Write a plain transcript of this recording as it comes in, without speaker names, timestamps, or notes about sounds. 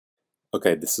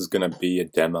Okay, this is going to be a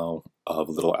demo of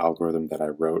a little algorithm that I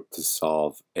wrote to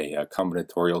solve a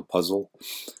combinatorial puzzle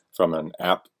from an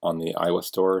app on the iOS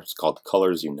store. It's called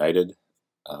Colors United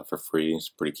for free. It's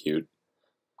pretty cute.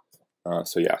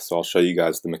 So I'll show you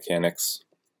guys the mechanics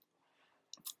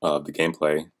of the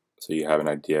gameplay so you have an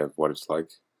idea of what it's like.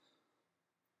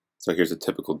 So here's a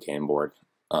typical game board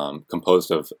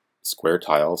composed of square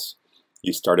tiles.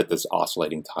 You start at this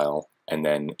oscillating tile, and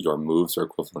then your moves are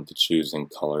equivalent to choosing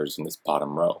colors in this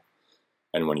bottom row.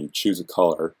 And when you choose a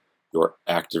color, your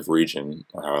active region,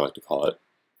 or how I like to call it,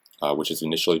 which is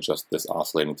initially just this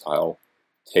oscillating tile,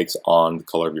 takes on the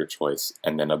color of your choice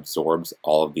and then absorbs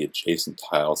all of the adjacent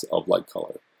tiles of like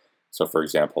color. So for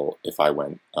example, if I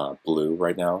went blue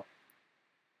right now,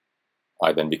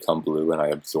 I then become blue and I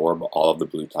absorb all of the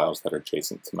blue tiles that are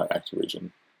adjacent to my active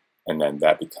region. And then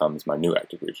that becomes my new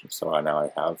active region. So now I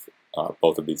have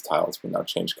both of these tiles will now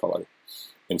change color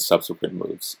in subsequent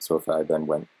moves. So if I then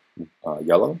went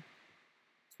yellow,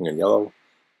 yellow,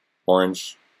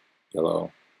 orange,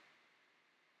 yellow,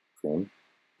 green,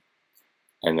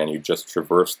 and then you just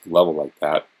traverse the level like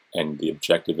that, and the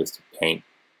objective is to paint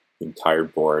the entire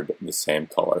board the same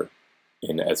color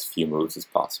in as few moves as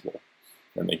possible.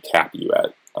 And they cap you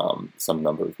at some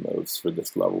number of moves. For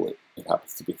this level, it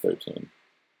happens to be 13.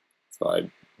 So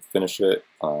I finish it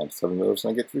on 7 moves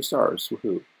and I get 3 stars.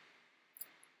 Woohoo!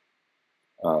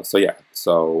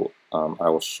 I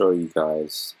will show you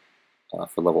guys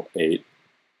for level 8.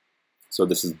 So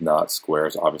this is not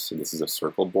squares, obviously this is a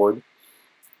circle board,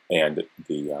 and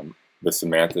the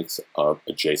semantics of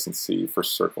adjacency for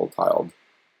circle tiled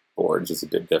boards is a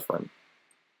bit different.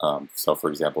 So for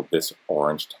example, this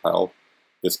orange tile,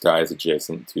 this guy is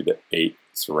adjacent to the 8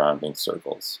 surrounding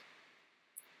circles.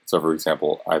 So for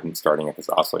example, I'm starting at this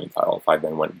oscillating tile. If I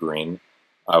then went green,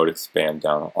 I would expand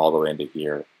down all the way into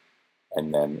here,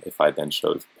 and then if I then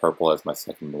chose purple as my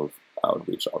second move, I would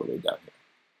reach all the way down here.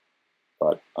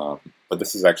 But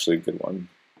this is actually a good one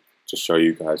to show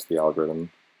you guys the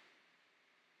algorithm.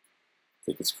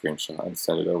 Take a screenshot and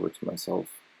send it over to myself.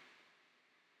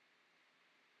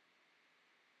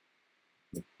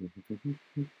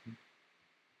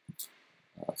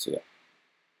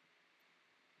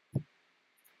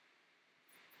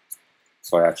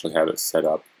 So I actually have it set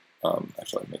up.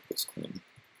 Actually, I'll make this clean.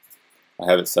 I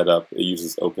have it set up. It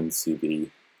uses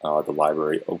OpenCV, the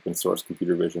library open source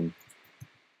computer vision,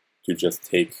 to just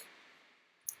take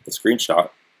the screenshot.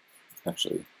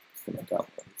 Actually, for my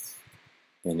downloads,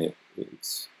 and it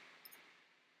is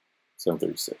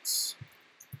 736.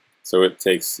 So it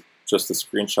takes just the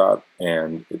screenshot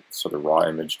and it's sort of raw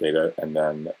image data, and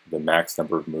then the max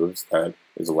number of moves that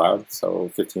is allowed, so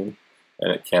 15,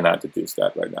 and it cannot deduce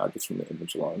that right now just from the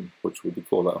image alone, which would be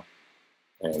cool though.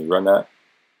 And you run that,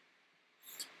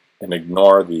 and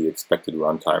ignore the expected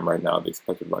runtime right now. The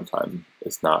expected runtime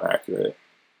is not accurate.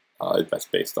 That's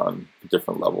based on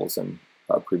different levels and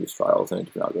previous trials and a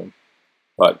different algorithm.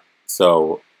 But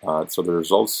so the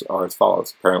results are as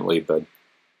follows. Apparently, the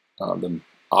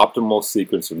optimal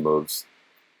sequence of moves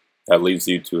that leads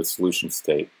you to a solution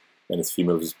state in as few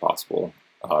moves as possible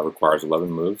requires 11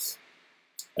 moves,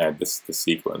 and this is the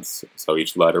sequence. So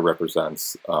each letter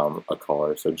represents a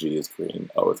color. So G is green,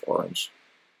 O is orange,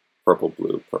 purple,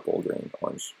 blue, purple, green,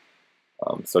 orange.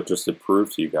 So just to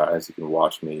prove to you guys, you can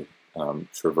watch me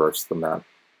traverse the map,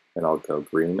 and I'll go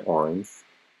green, orange,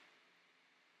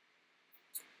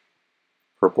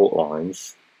 purple,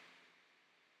 orange,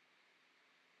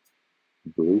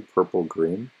 blue, purple,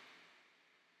 green,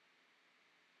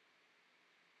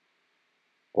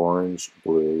 orange,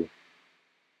 blue,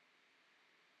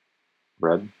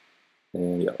 red,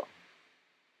 and yellow.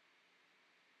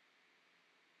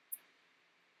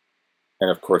 And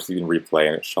of course you can replay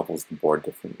and it shuffles the board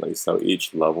differently. So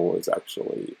each level is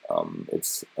actually,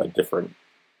 it's a different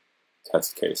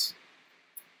test case.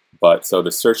 But so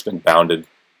the searched and bounded,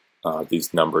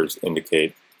 these numbers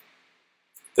indicate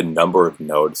the number of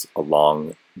nodes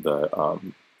along the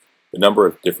number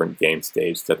of different game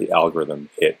states that the algorithm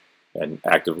hit and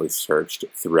actively searched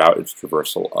throughout its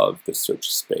traversal of the search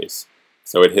space.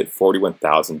 So it hit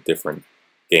 41,000 different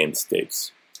game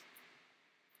states.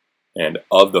 And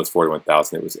of those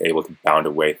 41,000, it was able to bound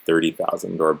away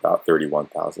 30,000, or about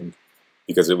 31,000,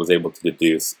 because it was able to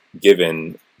deduce,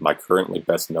 given my currently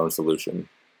best known solution,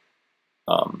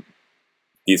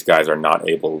 these guys are not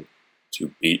able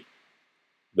to beat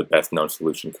the best known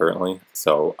solution currently,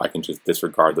 so I can just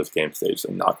disregard those game states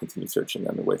and not continue searching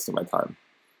them and wasting my time.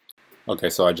 Okay,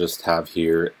 so I just have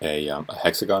here a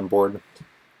hexagon board,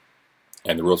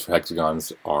 and the rules for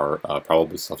hexagons are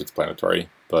probably self-explanatory,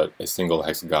 but a single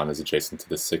hexagon is adjacent to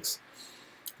the 6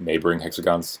 neighboring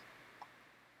hexagons.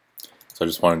 So I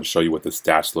just wanted to show you what the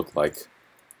stats look like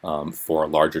for a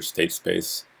larger state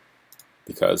space,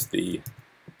 because the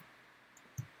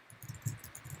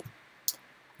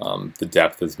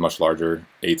depth is much larger,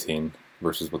 18,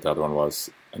 versus what the other one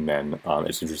was. And then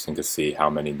it's interesting to see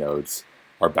how many nodes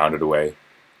are bounded away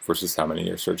versus how many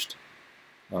are searched.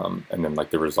 And then like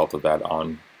the result of that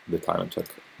on the time it took.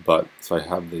 But so I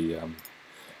have the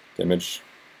image,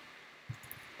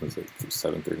 what is it,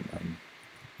 739,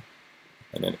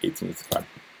 and then 18 is the time.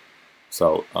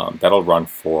 So that'll run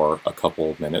for a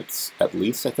couple minutes at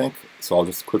least, I think. So I'll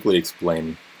just quickly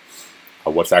explain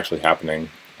what's actually happening,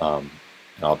 and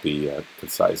I'll be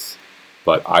concise.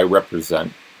 But I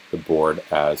represent the board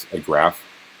as a graph,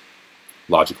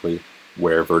 logically,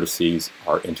 where vertices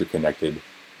are interconnected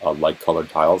like colored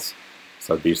tiles.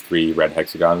 So these 3 red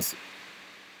hexagons,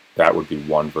 that would be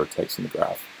one vertex in the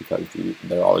graph because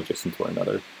they're all adjacent to one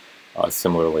another.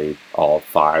 Similarly, all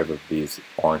 5 of these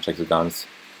orange hexagons,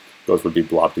 those would be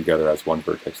blocked together as one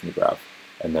vertex in the graph.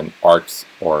 And then arcs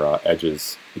or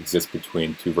edges exist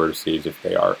between 2 vertices if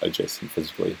they are adjacent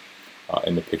physically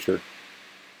in the picture.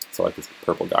 So like this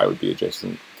purple guy would be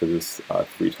adjacent to this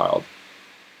 3-tiled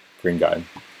green guy.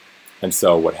 And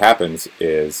so what happens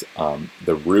is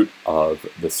the root of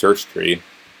the search tree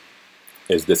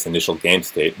is this initial game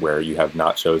state where you have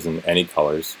not chosen any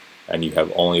colors and you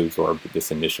have only absorbed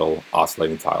this initial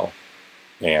oscillating tile.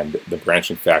 And the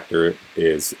branching factor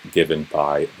is given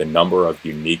by the number of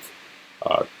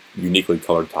uniquely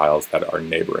colored tiles that are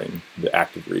neighboring the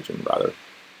active region, rather.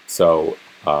 So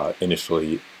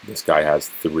initially, this guy has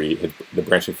 3. The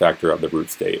branching factor of the root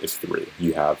state is 3.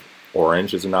 You have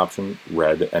orange as an option,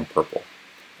 red, and purple.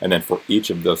 And then for each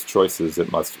of those choices, it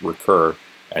must recur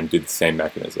and do the same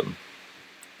mechanism.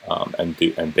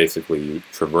 And basically, you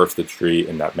traverse the tree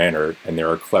in that manner, and there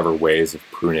are clever ways of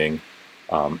pruning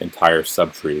entire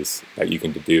subtrees that you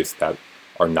can deduce that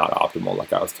are not optimal,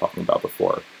 like I was talking about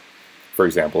before. For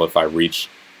example, if I reach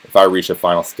a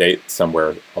final state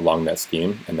somewhere along that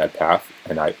scheme and that path,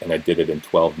 and I did it in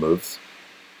 12 moves,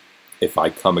 if I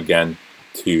come again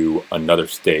to another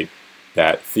state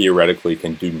that theoretically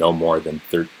can do no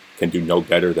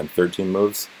better than 13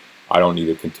 moves, I don't need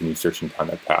to continue searching down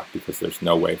that path because there's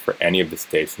no way for any of the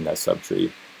states in that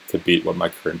subtree to beat what my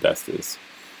current best is.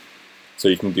 So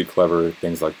you can do clever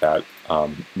things like that.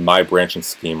 My branching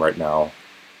scheme right now,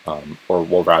 or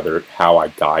well, rather how I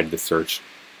guide the search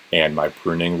and my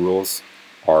pruning rules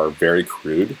are very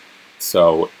crude.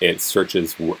 So it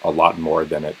searches a lot more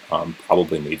than it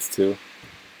probably needs to.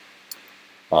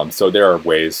 So there are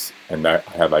ways, and I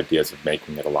have ideas of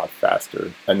making it a lot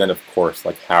faster. And then, of course,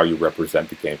 like how you represent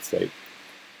the game state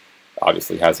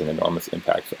obviously has an enormous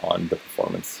impact on the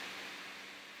performance.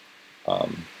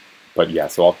 But yeah,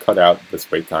 so I'll cut out this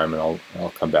wait time, and I'll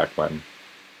come back when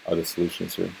the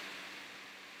solution's here.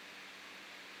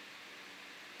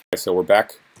 Okay, so we're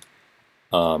back.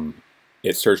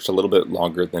 It searched a little bit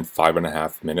longer than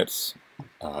 5.5 minutes,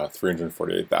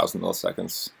 348,000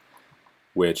 milliseconds,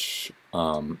 which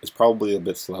is probably a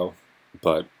bit slow,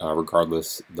 but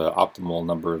regardless, the optimal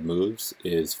number of moves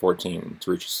is 14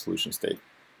 to reach a solution state.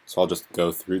 So I'll just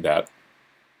go through that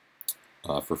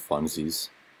for funsies.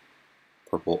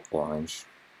 Purple, orange,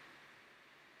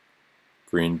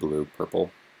 green, blue,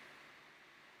 purple,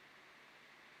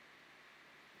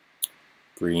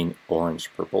 green, orange,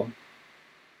 purple,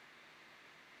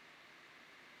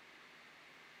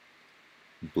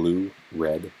 blue,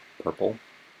 red, purple,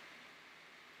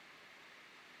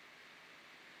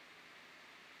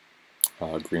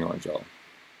 green, orange, yellow.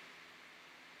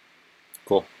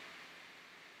 Cool.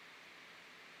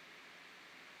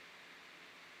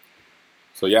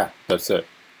 So yeah, that's it.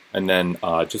 And then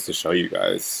just to show you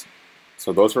guys,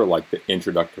 so those are like the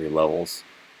introductory levels,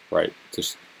 right?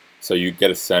 Just so you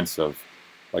get a sense of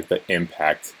like the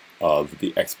impact of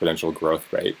the exponential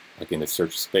growth rate, like in the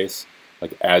search space,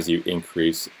 like as you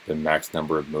increase the max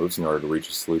number of moves in order to reach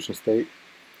a solution state.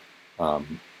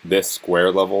 This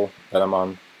square level that I'm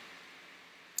on,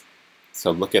 so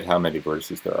look at how many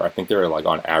vertices there are. I think there are like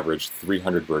on average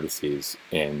 300 vertices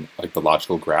in like the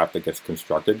logical graph that gets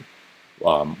constructed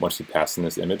once you pass in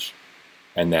this image.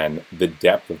 And then the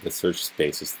depth of the search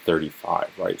space is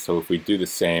 35, right? So if we do the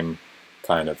same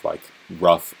kind of like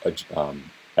rough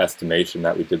estimation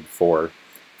that we did before,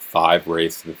 5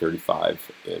 raised to the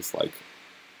 35 is like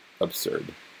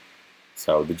absurd.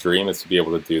 So the dream is to be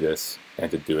able to do this and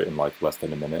to do it in like less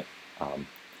than a minute.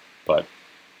 But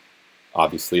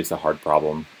obviously it's a hard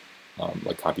problem,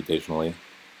 like computationally.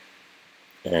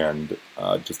 And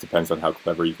it just depends on how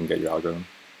clever you can get your algorithm.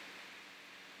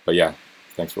 But yeah,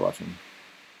 thanks for watching.